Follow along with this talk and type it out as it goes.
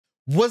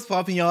What's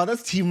poppin', y'all?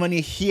 That's T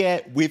Money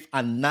here with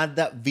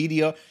another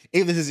video.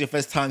 If this is your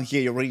first time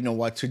here, you already know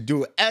what to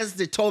do. As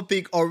the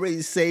topic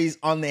already says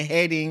on the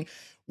heading,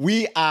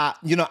 we are,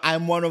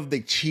 I'm one of the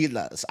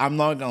chillers. I'm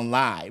not gonna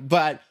lie.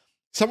 But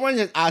someone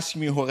just asked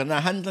me,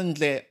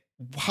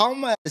 how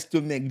much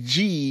do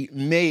MacG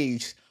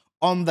make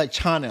on the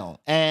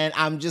channel? And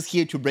I'm just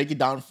here to break it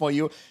down for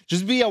you.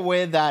 Just be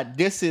aware that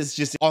this is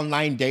just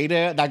online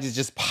data that is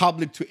just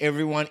public to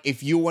everyone.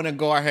 If you want to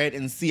go ahead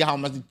and see how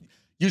much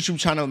YouTube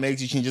channel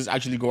makes, you can just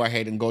actually go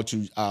ahead and go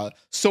to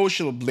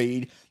Social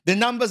Blade. The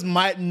numbers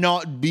might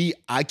not be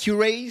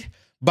accurate,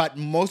 but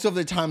most of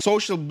the time,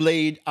 Social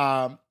Blade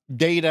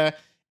data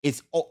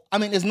it's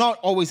not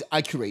always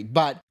accurate,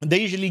 but they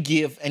usually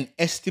give an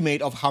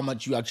estimate of how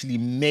much you actually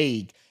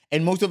make,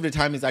 and most of the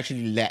time it's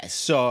actually less.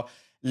 So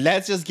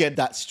let's just get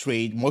that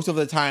straight. Most of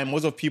the time,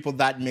 most of people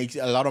that make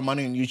a lot of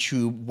money on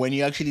YouTube, when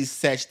you actually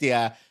search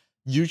their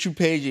YouTube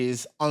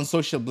pages on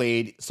Social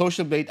Blade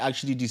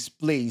actually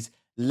displays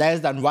less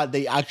than what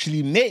they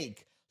actually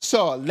make.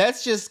 So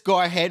let's just go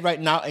ahead right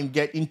now and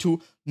get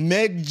into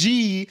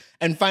MacG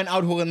and find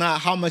out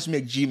how much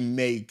MacG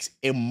makes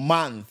a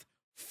month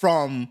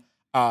from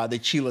the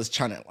Chillers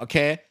channel,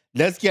 okay?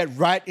 Let's get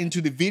right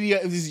into the video.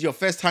 If this is your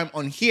first time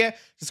on here,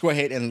 just go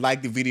ahead and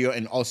like the video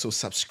and also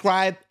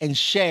subscribe and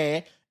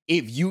share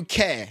if you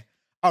care.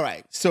 All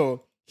right,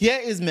 so here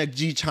is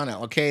MacG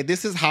channel, okay?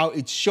 This is how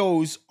it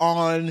shows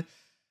on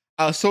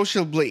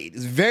Social Blade.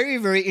 It's very,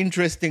 very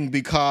interesting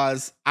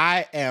because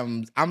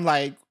I'm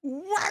like,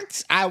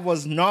 what? I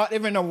was not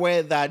even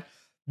aware that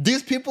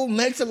these people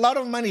makes a lot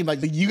of money.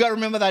 But you gotta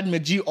remember that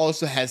MacG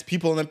also has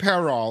people on the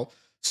payroll.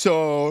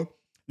 So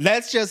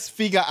let's just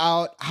figure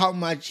out how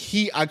much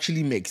he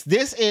actually makes.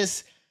 This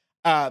is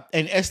an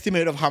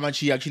estimate of how much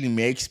he actually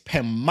makes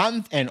per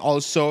month and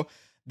also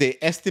the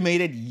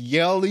estimated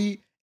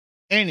yearly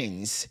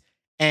earnings.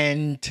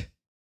 And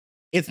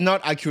it's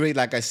not accurate,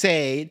 like I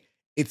said.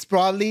 It's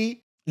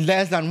probably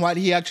less than what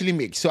he actually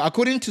makes. So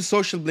according to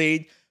Social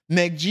Blade,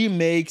 MacG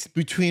makes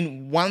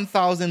between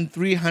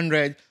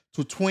 $1,300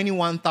 to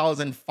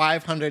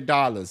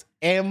 $21,500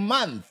 a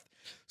month.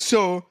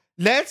 So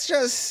let's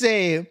just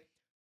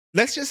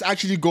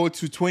actually go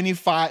to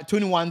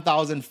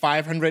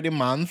 $21,500 a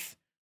month.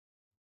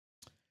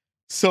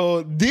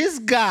 So this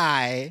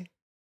guy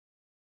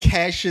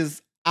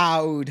cashes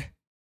out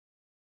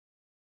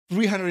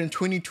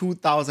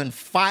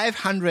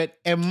 $322,500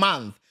 a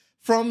month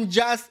from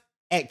just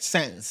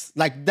AdSense.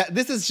 Like that,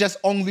 this is just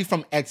only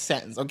from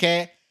AdSense,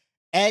 okay?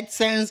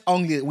 AdSense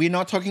only. We're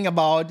not talking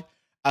about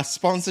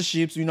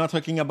sponsorships. We're not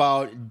talking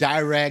about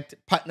direct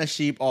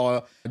partnership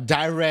or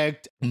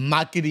direct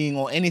marketing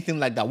or anything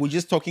like that. We're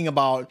just talking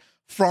about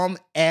from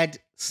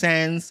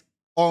AdSense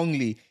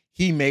only.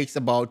 He makes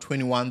about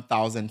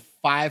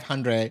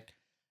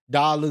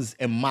 $21,500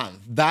 a month.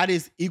 That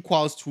is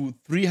equals to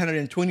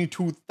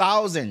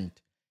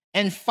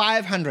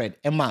 $322,500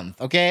 a month,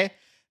 okay?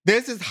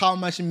 This is how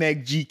much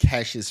MacG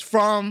cashes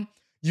from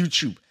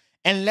YouTube.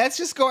 And let's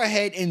just go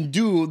ahead and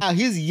do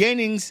his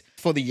earnings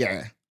for the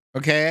year,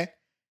 okay?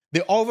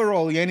 The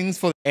overall earnings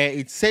for the year,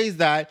 it says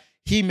that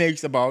he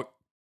makes between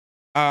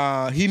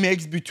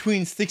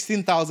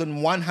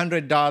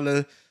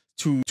 $16,100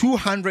 to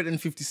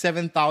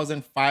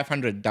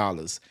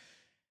 $257,500.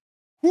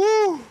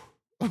 Woo!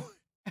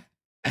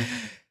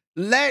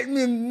 Let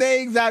me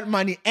make that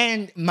money.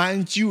 And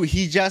mind you,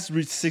 he just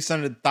reached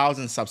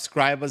 600,000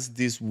 subscribers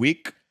this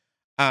week.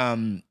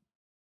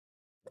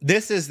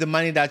 This is the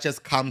money that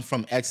just comes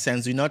from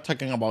AdSense. We're not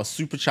talking about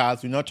super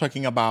chats. We're not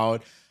talking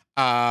about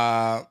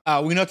super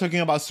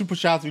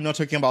chats. We're not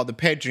talking about the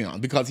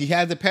Patreon, because he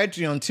has a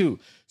Patreon too.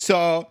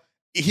 So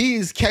he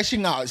is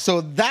cashing out.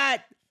 So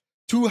that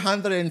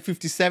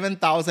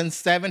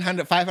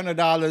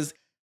 $257,500,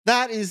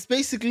 that is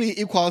basically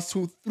equals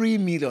to 3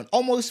 million,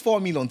 almost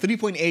 4 million,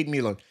 3.8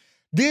 million.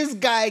 This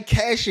guy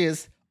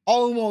cashes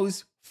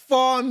almost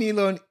 4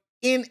 million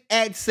in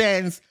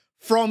AdSense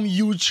from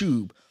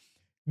YouTube.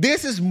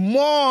 This is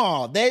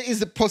more. There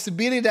is a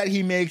possibility that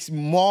he makes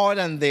more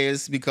than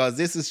this, because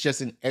this is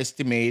just an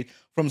estimate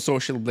from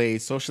Social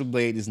Blade. Social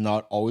Blade is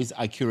not always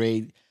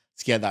accurate.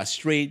 Let's get that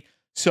straight.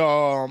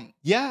 So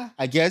yeah,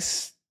 I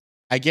guess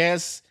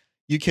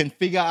you can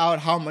figure out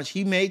how much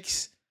he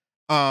makes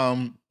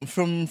from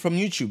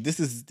YouTube. This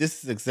is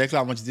exactly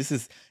how much this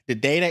is. The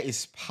data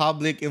is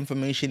public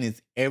information.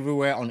 It's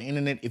everywhere on the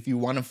internet. If you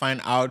want to find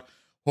out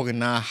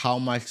how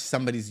much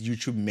somebody's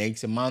YouTube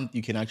makes a month,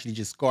 you can actually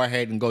just go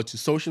ahead and go to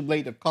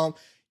socialblade.com.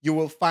 You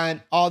will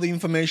find all the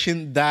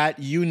information that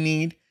you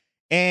need.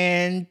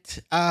 And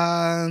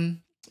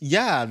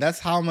yeah, that's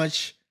how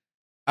much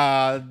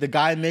the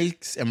guy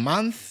makes a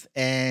month.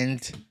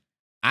 And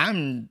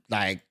I'm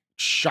like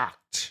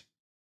shocked.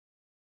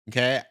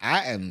 Okay,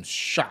 I am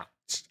shocked.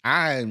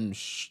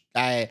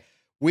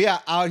 We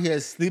are out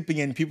here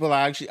sleeping and people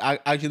are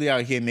actually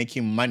out here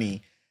making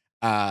money.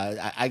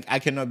 I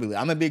cannot believe it.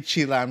 I'm a big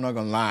chiller, I'm not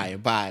gonna lie,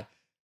 but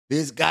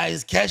this guy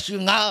is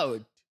cashing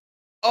out.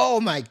 Oh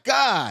my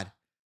God.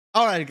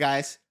 All right,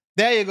 guys.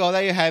 There you go.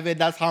 There you have it.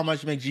 That's how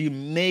much MacG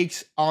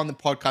makes on the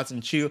podcast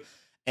and chill.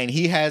 And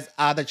he has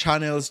other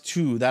channels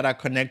too that are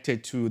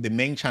connected to the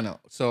main channel.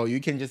 So you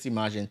can just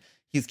imagine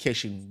he's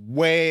cashing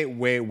way,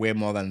 way, way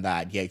more than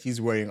that. Yeah, he's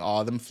wearing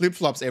all them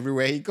flip-flops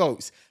everywhere he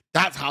goes.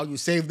 That's how you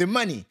save the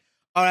money.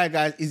 All right,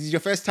 guys, if this is your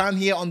first time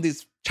here on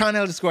this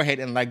channel, just go ahead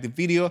and like the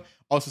video.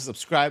 Also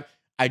subscribe.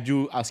 I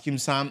do Ask Him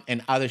Sam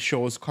and other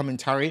shows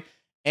commentary.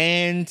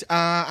 And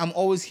I'm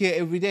always here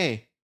every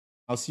day.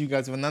 I'll see you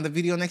guys with another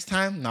video next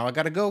time. Now I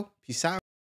gotta go. Peace out.